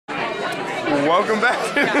Welcome back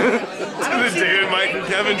to the David, Mike, and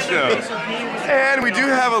Kevin show. And we do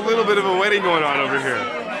have a little bit of a wedding going on over here.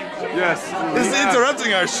 Yes. This is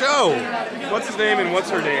interrupting our show. What's his name and what's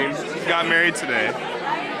her name got married today.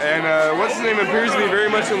 And what's his name appears to be very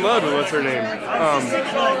much in love with what's her name.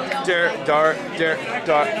 Dara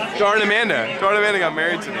and Amanda. Dara and Amanda got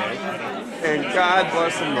married today. And God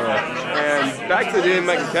bless them both. And back to the David,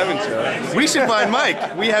 Mike, and Kevin show. We should find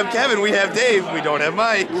Mike. We have Kevin, we have Dave, we don't have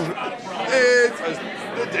Mike. It's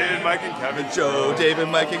the David, Mike, and Kevin show. David,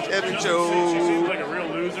 Mike, and Kevin show. She seems like a real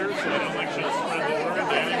loser, so I don't think she'll spread the word.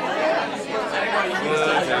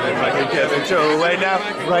 David, Mike, and Kevin show. Right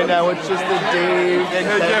now it's just the Dave and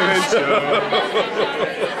Kevin show.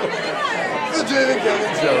 The David and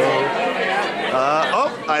Kevin show. Oh,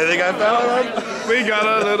 I think I found one. We got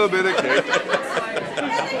a little bit of cake.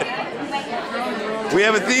 We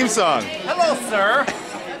have a theme song. Hello, sir.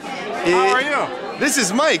 How are you? This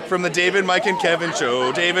is Mike from the David, Mike, and Kevin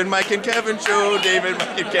show. David, Mike, and Kevin show. David,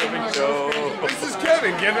 Mike, and Kevin show. This is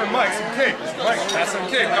Kevin giving Mike some cake. Mike has some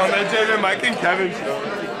cake on the David, Mike, and Kevin show.